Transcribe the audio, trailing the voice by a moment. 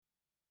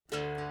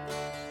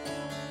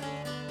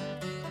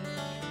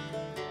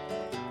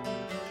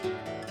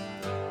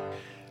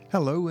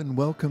Hello and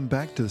welcome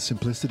back to the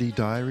Simplicity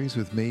Diaries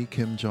with me,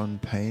 Kim John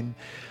Payne.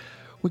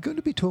 We're going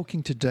to be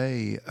talking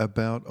today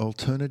about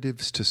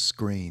alternatives to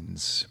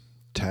screens,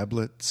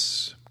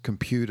 tablets,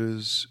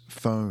 computers,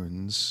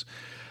 phones,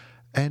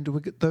 and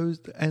we get those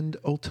and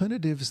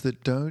alternatives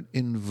that don't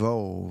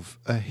involve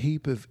a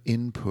heap of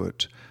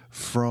input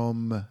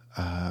from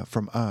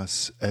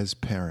us as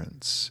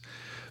parents.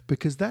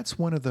 Because that's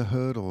one of the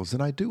hurdles,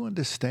 and I do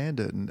understand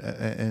it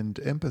and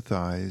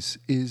empathize,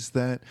 is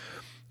that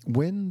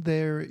when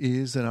there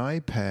is an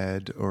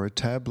iPad or a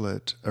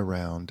tablet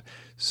around,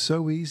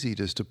 so easy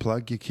just to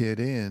plug your kid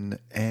in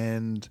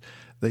and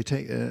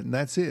and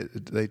that's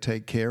it. They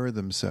take care of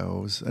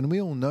themselves. And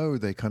we all know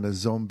they kind of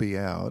zombie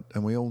out.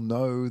 And we all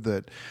know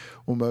that,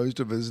 well, most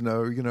of us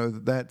know,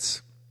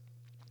 that's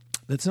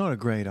not a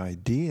great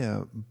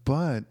idea.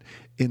 But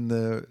in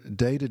the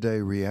day-to-day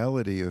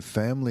reality of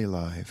family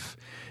life,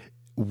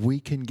 we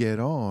can get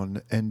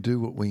on and do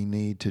what we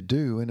need to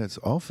do, and it's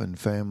often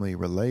family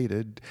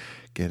related,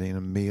 getting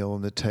a meal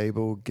on the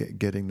table,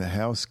 getting the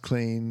house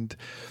cleaned,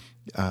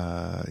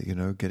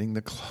 getting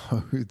the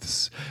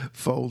clothes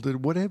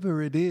folded,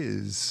 whatever it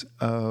is.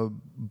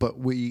 But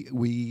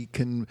we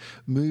can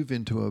move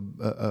into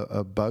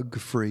a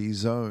bug-free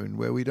zone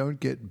where we don't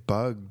get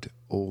bugged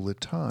all the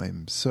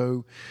time.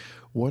 So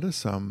what are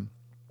some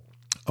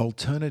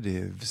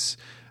alternatives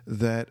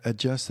that are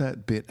just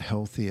that bit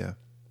healthier?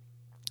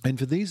 And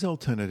for these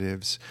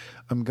alternatives,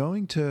 I'm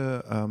going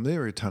to,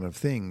 there are a ton of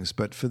things,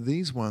 but for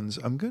these ones,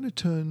 I'm going to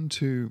turn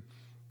to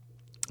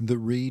the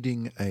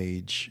reading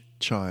age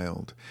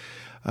child.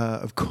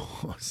 Of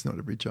course, not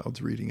every child's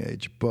reading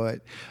age, but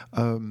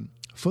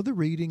for the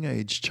reading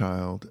age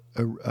child,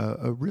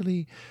 a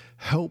really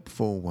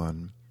helpful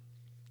one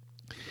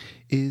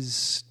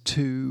is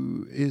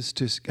to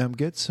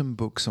get some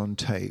books on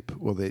tape.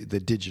 Well, they're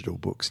digital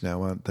books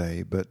now, aren't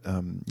they? But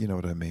you know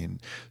what I mean.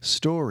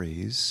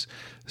 Stories.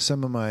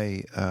 Some of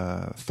my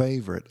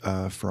favorite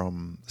are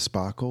from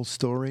Sparkle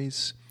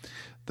Stories,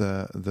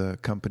 the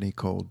company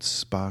called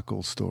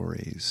Sparkle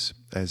Stories,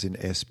 as in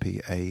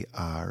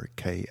Sparkle,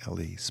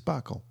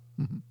 Sparkle.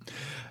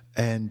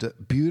 And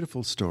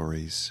beautiful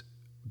stories,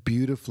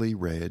 beautifully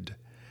read,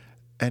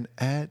 and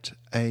at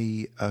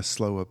a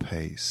slower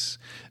pace.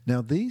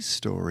 Now, these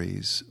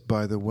stories,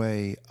 by the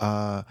way,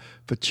 are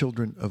for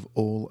children of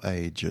all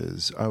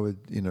ages. I would,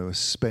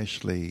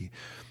 especially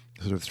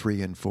sort of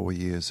 3 and 4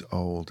 years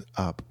old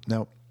up.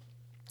 Now,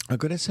 I've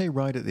got to say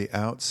right at the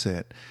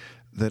outset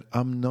that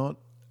I'm not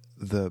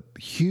the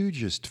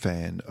hugest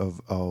fan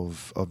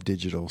of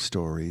digital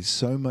stories.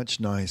 So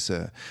much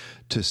nicer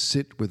to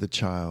sit with a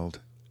child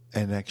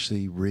and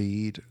actually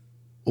read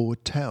or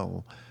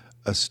tell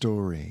a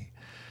story.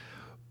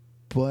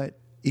 But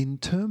in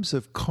terms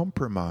of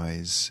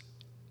compromise,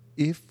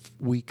 if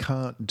we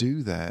can't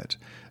do that,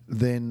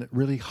 then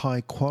really high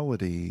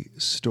quality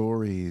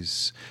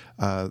stories,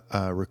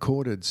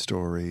 recorded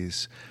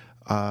stories,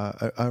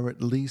 are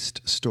at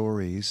least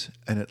stories,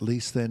 and at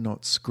least they're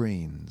not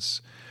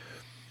screens.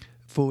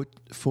 For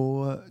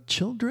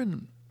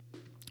children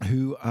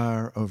who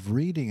are of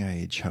reading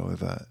age,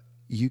 however,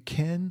 you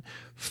can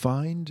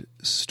find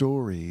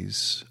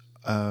stories,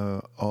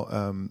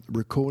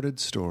 recorded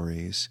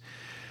stories,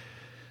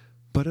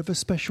 but of a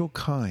special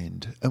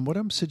kind. And what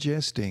I'm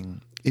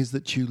suggesting is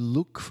that you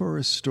look for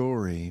a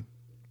story,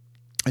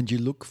 and you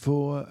look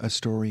for a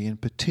story in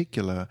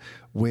particular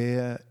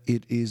where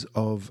it is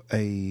of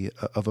a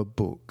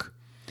book.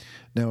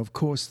 Now, of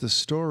course, the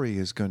story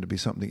is going to be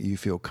something you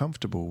feel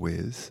comfortable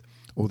with,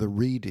 or the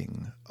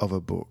reading of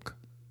a book.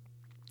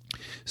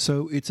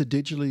 So it's a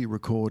digitally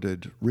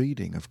recorded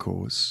reading, of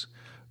course,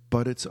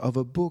 but it's of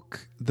a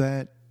book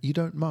that you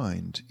don't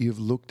mind. You've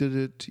looked at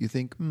it, you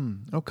think,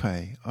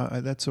 okay,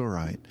 that's all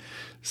right.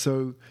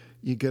 So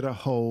you get a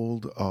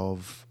hold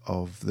of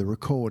the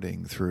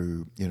recording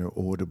through,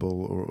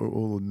 Audible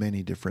or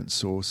many different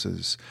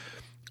sources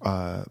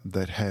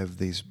that have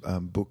these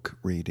book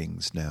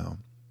readings now.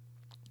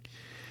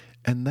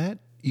 And that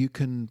you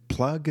can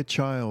plug a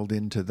child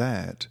into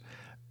that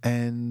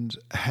and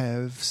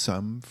have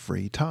some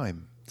free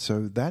time.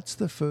 So that's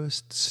the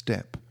first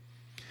step.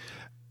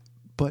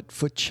 But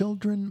for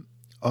children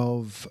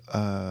of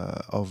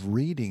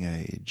reading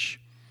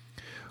age,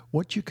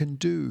 what you can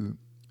do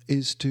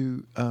is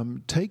to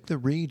take the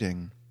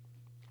reading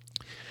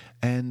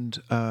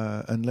and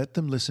let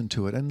them listen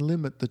to it and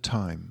limit the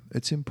time.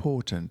 It's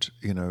important,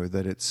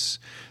 that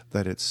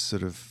it's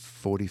sort of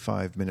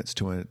 45 minutes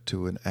to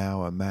an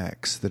hour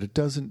max. That it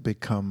doesn't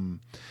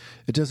become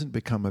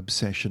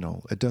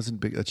obsessional.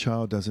 A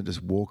child doesn't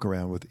just walk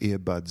around with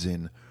earbuds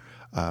in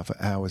for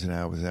hours and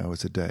hours and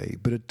hours a day.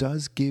 But it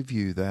does give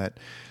you that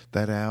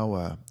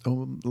hour,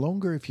 or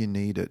longer if you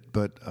need it,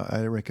 but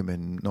I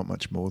recommend not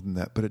much more than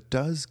that. But it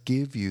does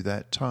give you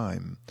that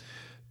time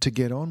to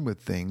get on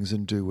with things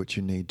and do what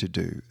you need to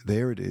do.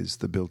 There it is,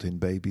 the built-in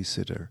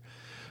babysitter.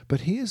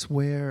 But here's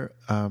where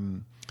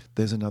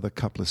there's another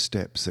couple of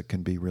steps that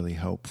can be really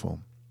helpful.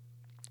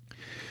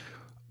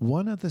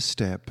 One other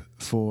step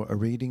for a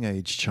reading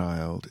age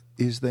child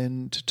is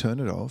then to turn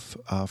it off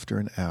after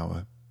an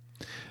hour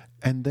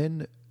And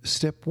then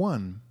step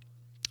one,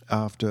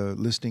 after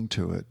listening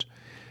to it,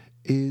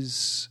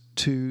 is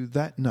to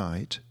that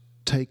night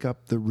take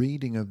up the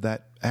reading of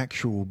that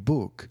actual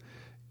book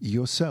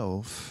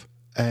yourself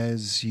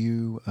as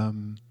you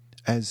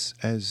as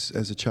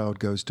a child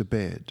goes to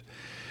bed.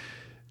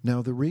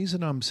 Now, the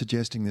reason I'm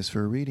suggesting this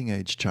for a reading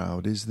age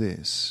child is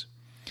this,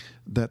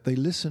 that they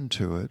listen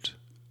to it,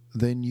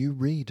 then you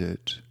read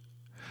it,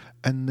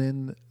 and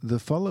then the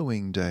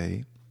following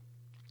day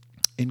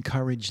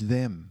encourage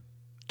them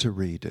to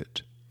read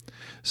it.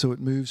 So it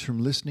moves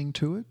from listening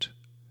to it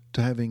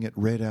to having it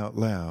read out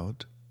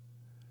loud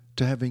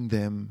to having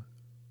them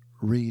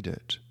read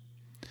it.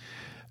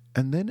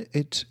 And then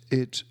it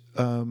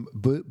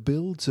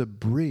builds a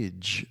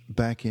bridge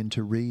back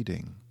into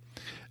reading.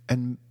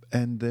 And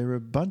there are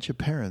a bunch of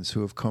parents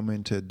who have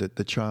commented that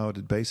the child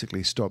had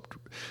basically stopped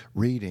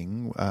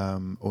reading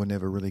or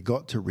never really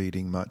got to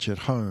reading much at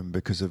home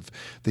because of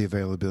the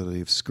availability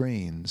of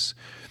screens.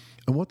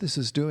 And what this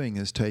is doing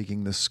is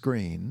taking the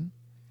screen,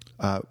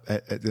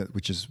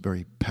 which is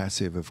very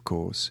passive, of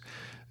course,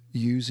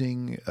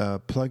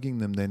 plugging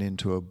them then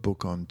into a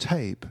book on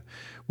tape,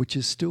 which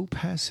is still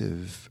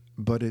passive,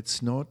 but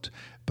it's not.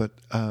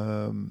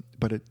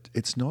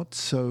 It's not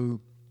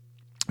so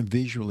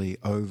visually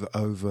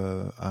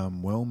overwhelming.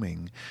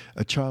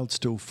 A child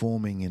still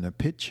forming inner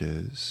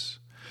pictures,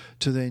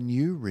 to then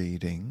you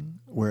reading,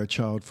 where a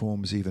child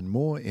forms even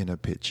more inner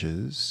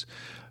pictures,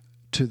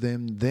 to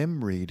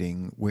them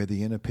reading, where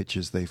the inner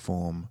pictures they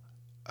form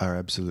are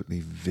absolutely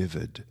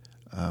vivid.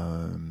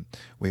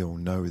 We all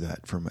know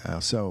that from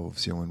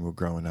ourselves, when we're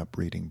growing up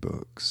reading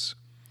books.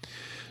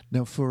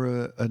 Now,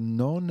 for a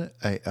non-reading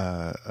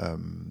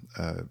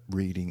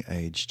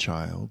age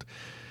child,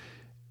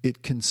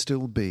 it can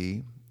still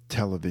be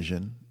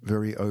television,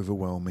 very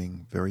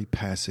overwhelming, very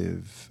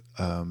passive,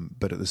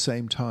 but at the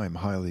same time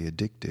highly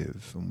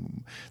addictive.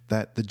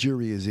 That the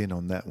jury is in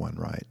on that one,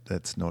 right?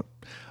 That's not,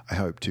 I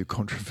hope, too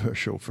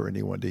controversial for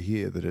anyone to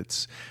hear, that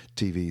it's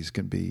TVs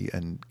can be,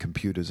 and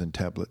computers and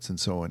tablets and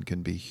so on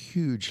can be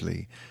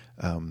hugely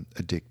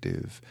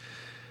addictive.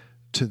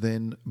 To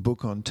then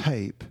book on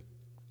tape,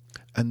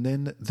 and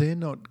then they're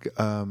not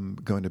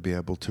going to be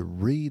able to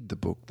read the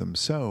book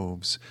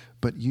themselves,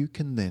 but you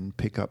can then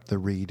pick up the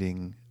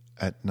reading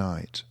at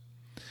night.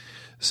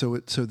 So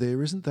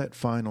there isn't that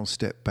final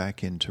step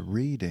back into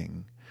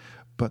reading,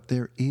 but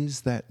there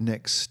is that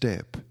next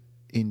step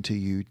into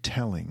you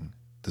telling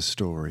the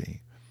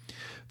story.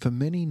 For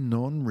many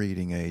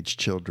non-reading age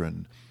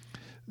children,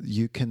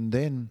 you can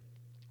then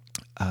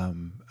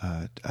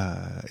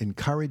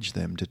encourage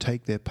them to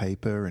take their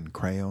paper and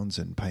crayons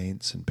and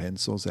paints and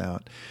pencils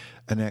out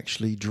and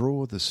actually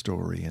draw the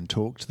story and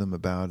talk to them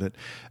about it.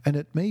 And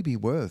it may be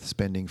worth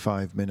spending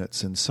 5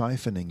 minutes and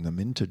siphoning them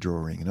into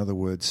drawing. In other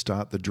words,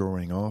 start the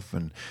drawing off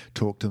and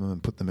talk to them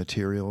and put the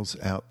materials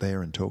out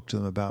there and talk to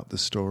them about the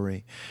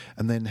story,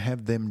 and then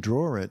have them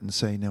draw it and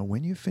say, now,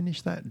 when you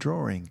finish that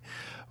drawing,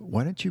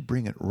 why don't you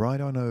bring it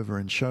right on over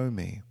and show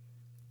me?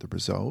 The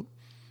result?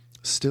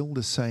 Still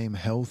the same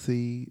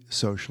healthy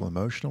social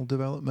emotional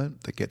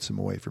development that gets them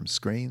away from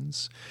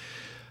screens.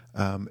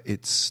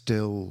 It's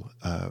still,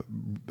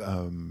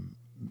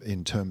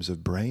 in terms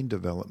of brain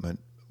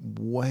development,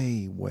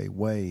 way, way,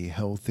 way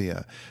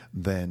healthier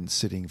than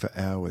sitting for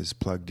hours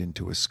plugged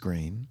into a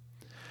screen.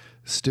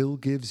 Still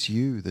gives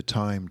you the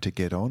time to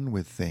get on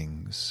with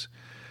things.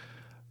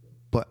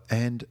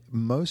 And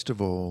most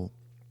of all,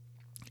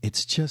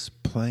 it's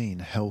just plain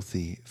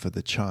healthy for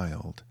the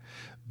child.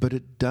 But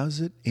it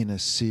does it in a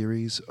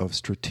series of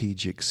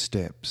strategic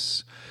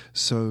steps,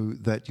 so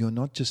that you're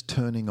not just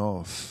turning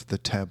off the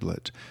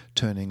tablet,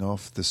 turning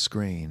off the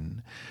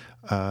screen.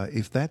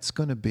 If that's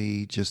going to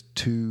be just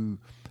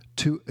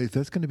if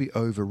that's going to be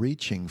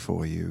overreaching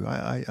for you,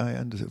 I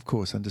of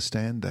course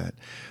understand that.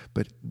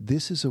 But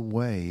this is a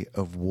way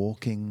of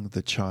walking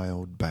the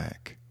child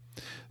back.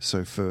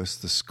 So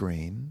first the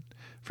screen,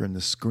 from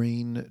the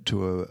screen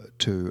to a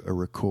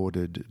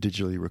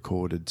digitally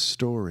recorded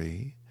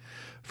story,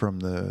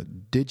 from the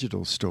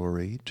digital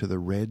story to the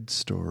read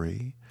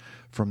story,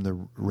 from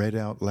the read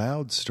out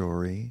loud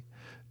story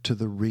to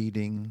the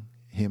reading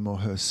him or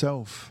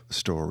herself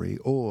story,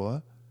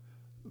 or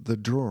the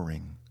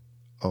drawing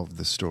of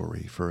the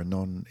story for a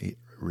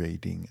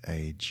non-reading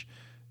age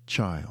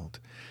child.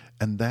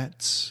 And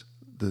that's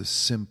the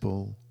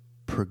simple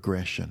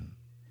progression.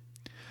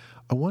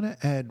 I want to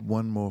add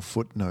one more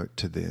footnote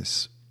to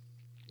this,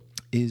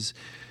 is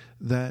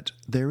that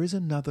there is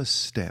another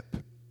step.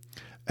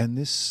 And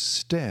this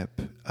step,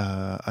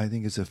 I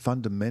think, is a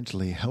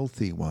fundamentally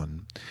healthy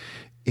one,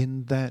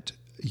 in that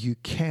you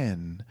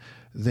can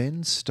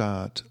then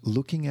start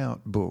looking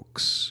out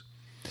books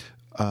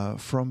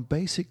from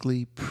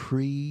basically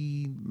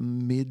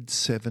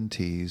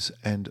mid-70s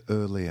and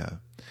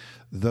earlier.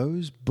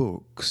 Those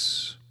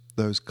books,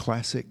 those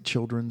classic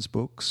children's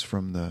books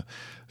from the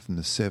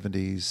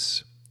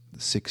 70s,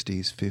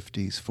 60s,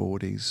 50s,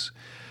 40s,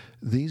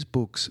 these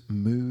books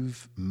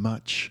move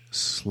much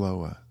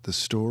slower. The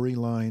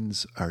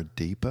storylines are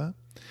deeper.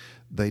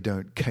 They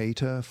don't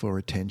cater for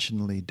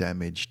attentionally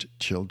damaged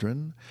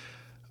children.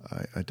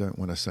 I don't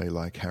want to say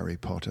like Harry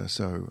Potter,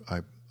 so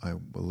I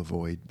will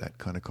avoid that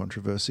kind of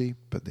controversy,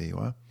 but there you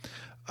are.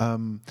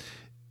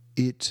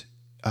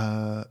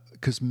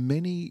 Because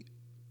many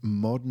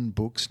modern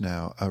books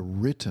now are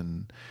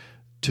written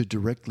to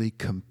directly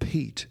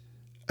compete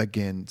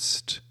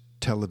against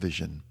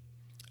television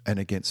and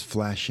against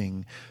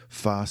flashing,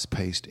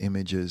 fast-paced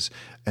images.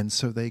 And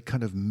so they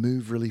kind of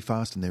move really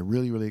fast and they're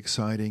really, really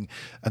exciting.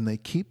 And they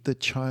keep the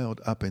child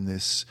up in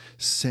this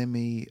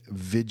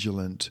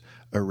semi-vigilant,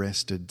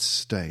 arrested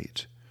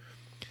state.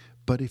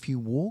 But if you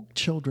walk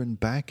children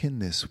back in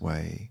this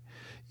way,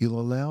 you'll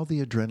allow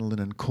the adrenaline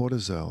and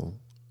cortisol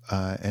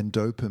and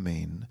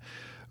dopamine,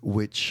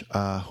 which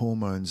are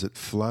hormones that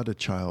flood a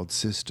child's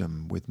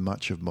system with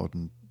much of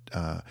modern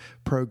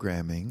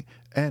programming,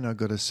 and I've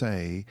got to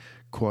say,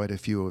 quite a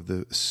few of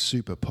the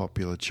super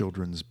popular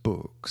children's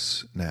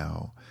books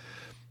now.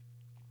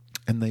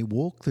 And they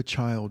walk the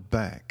child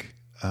back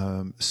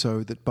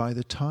so that by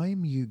the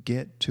time you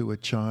get to a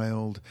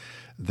child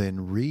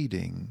then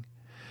reading,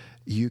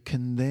 you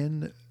can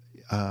then,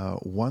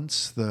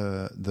 once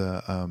the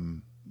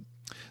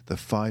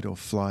fight or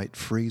flight,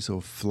 freeze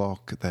or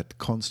flock, that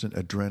constant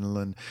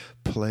adrenaline,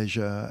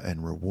 pleasure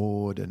and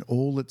reward, and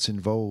all that's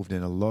involved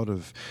in a lot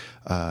of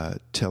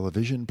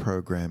television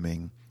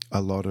programming,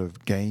 a lot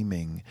of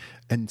gaming,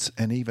 and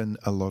even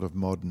a lot of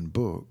modern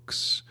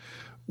books.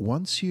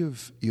 Once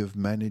you've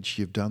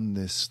done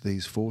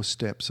these 4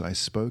 steps I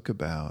spoke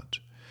about,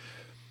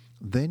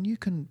 then you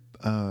can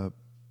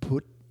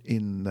put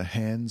in the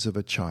hands of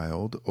a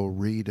child or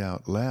read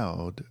out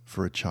loud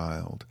for a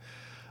child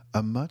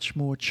a much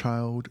more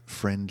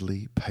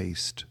child-friendly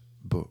paced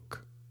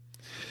book,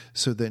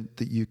 so that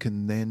you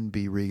can then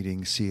be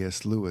reading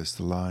C.S. Lewis,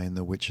 The Lion,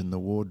 the Witch and the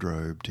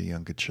Wardrobe to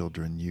younger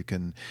children. You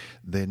can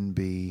then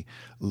be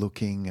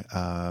looking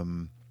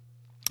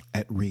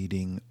at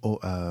reading,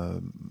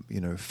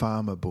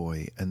 Farmer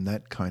Boy and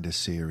that kind of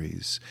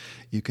series.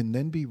 You can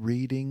then be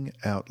reading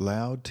out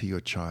loud to your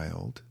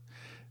child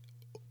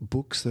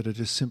books that are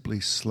just simply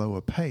slower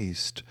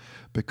paced,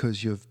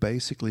 because you've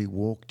basically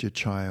walked your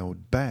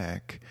child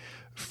back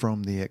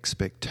from the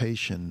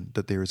expectation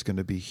that there is going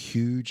to be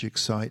huge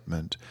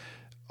excitement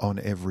on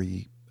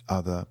every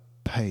other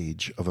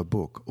page of a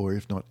book, or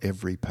if not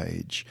every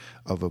page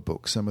of a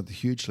book. Some of the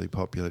hugely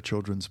popular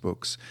children's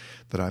books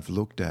that I've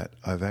looked at,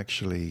 I've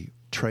actually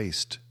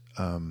traced,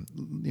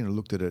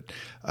 looked at it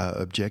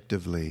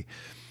objectively.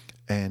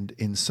 And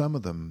in some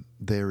of them,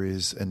 there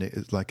is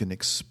an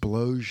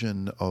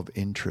explosion of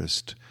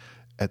interest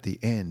at the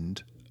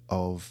end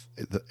of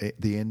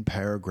the end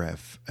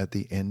paragraph, at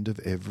the end of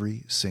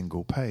every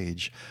single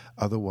page.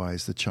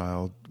 Otherwise, the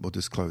child will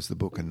just close the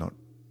book and not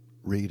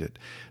read it.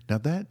 Now,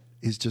 that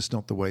is just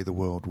not the way the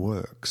world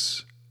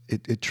works.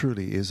 It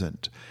truly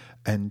isn't.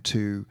 And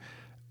to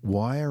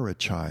wire a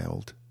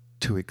child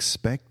to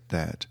expect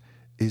that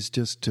is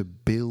just to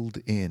build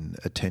in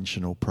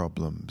attentional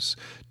problems,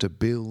 to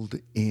build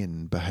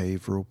in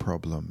behavioral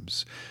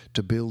problems,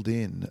 to build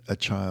in a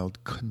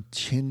child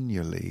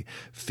continually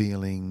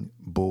feeling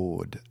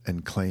bored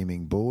and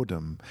claiming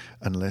boredom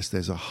unless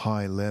there's a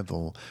high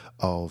level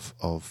of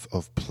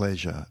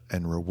pleasure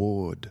and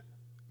reward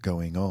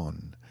going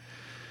on.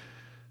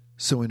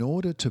 So in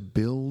order to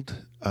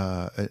build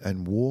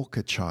and walk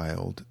a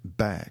child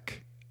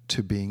back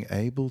to being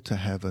able to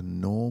have a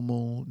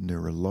normal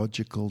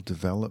neurological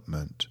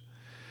development,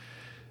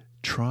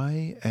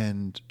 try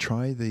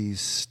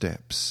these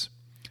steps.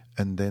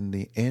 And then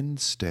the end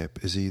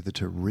step is either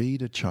to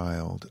read a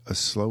child a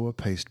slower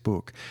paced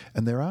book.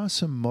 And there are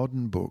some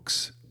modern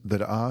books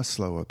that are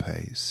slower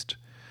paced.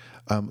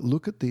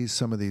 Look at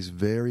some of these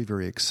very,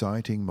 very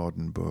exciting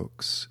modern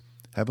books.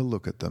 Have a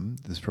look at them.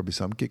 There's probably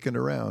some kicking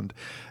around.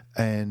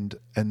 And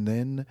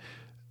then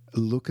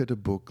look at a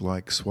book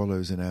like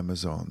Swallows and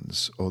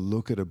Amazons, or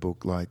look at a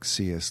book like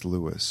C.S.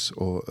 Lewis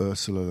or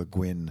Ursula Le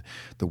Guin,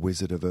 The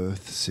Wizard of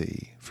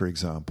Earthsea, for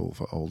example,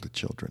 for older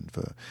children,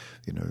 for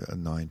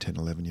 9, 10,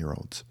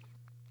 11-year-olds.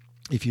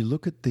 If you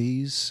look at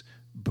these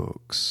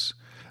books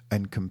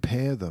and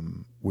compare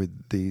them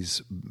with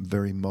these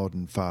very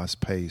modern,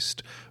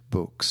 fast-paced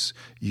books,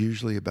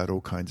 usually about all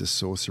kinds of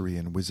sorcery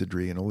and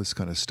wizardry and all this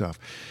kind of stuff,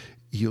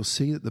 you'll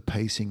see that the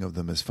pacing of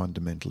them is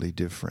fundamentally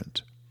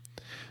different.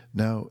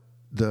 Now,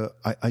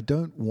 I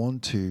don't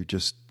want to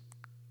just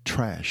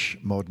trash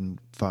modern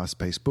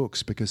fast-paced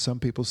books, because some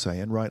people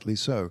say, and rightly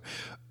so,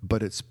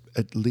 but it's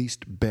at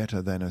least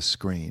better than a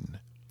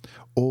screen.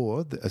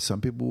 Or some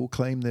people will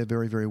claim they're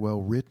very, very well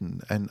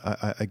written. And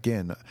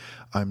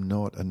I'm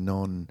not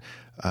I'm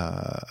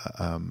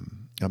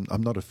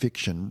not a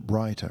fiction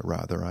writer.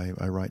 Rather,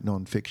 I write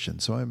non-fiction.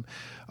 So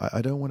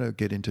I don't want to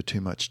get into too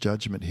much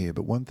judgment here.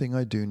 But one thing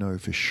I do know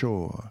for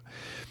sure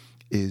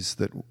is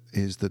that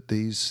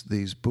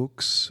these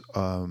books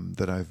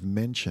that I've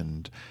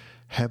mentioned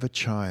have a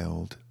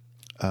child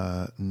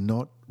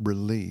not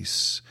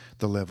release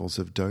the levels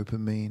of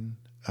dopamine,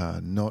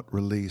 not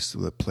release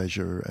the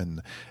pleasure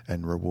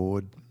and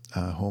reward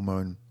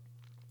hormone.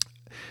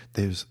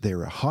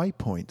 There are high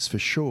points for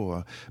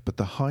sure, but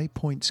the high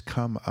points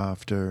come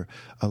after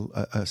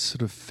a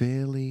sort of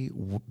fairly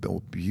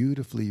or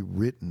beautifully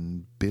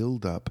written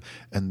build-up,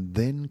 and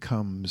then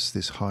comes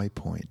this high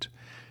point.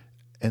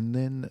 And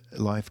then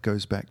life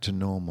goes back to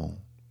normal.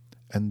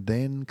 And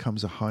then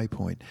comes a high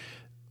point.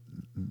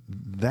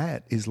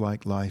 That is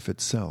like life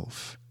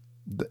itself.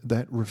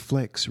 That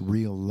reflects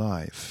real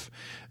life.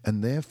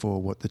 And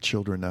therefore, what the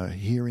children are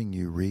hearing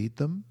you read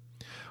them,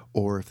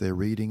 or if they're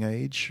reading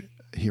age,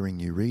 hearing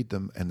you read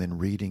them and then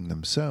reading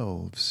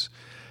themselves,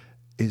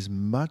 is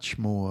much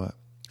more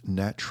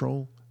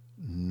natural,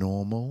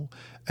 normal,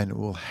 and it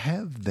will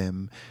have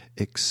them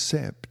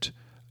accept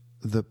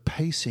the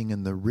pacing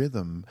and the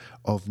rhythm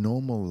of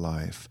normal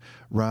life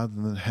rather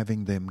than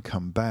having them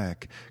come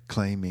back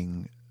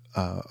claiming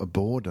a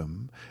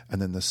boredom,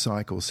 and then the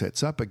cycle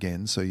sets up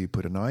again. So you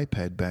put an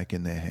iPad back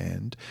in their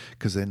hand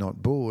because they're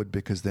not bored,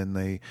 because then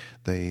the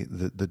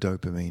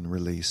dopamine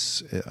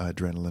release,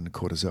 adrenaline,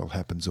 cortisol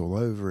happens all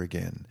over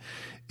again.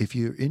 If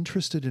you're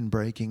interested in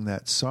breaking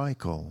that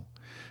cycle,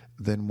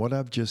 then what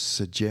I've just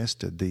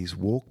suggested, these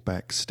walk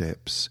back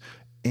steps,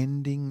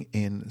 ending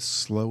in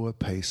slower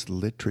paced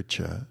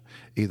literature,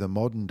 either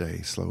modern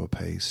day slower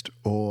paced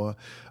or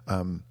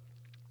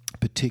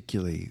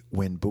particularly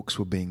when books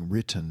were being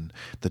written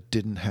that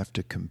didn't have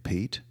to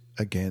compete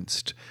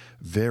against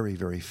very,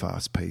 very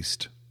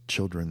fast-paced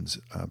children's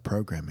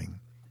programming,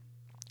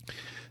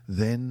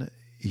 then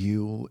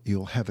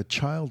you'll have a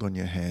child on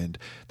your hand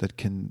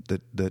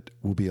that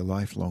will be a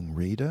lifelong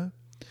reader,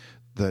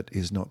 that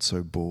is not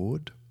so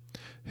bored,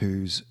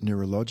 whose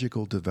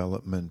neurological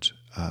development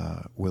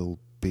will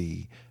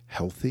be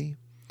healthy,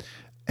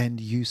 and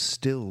you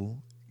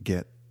still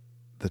get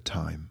the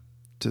time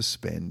to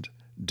spend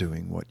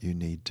doing what you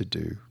need to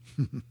do.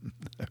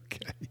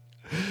 Okay.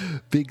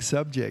 Big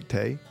subject,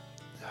 hey?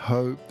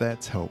 Hope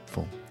that's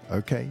helpful.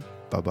 Okay,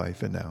 bye-bye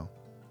for now.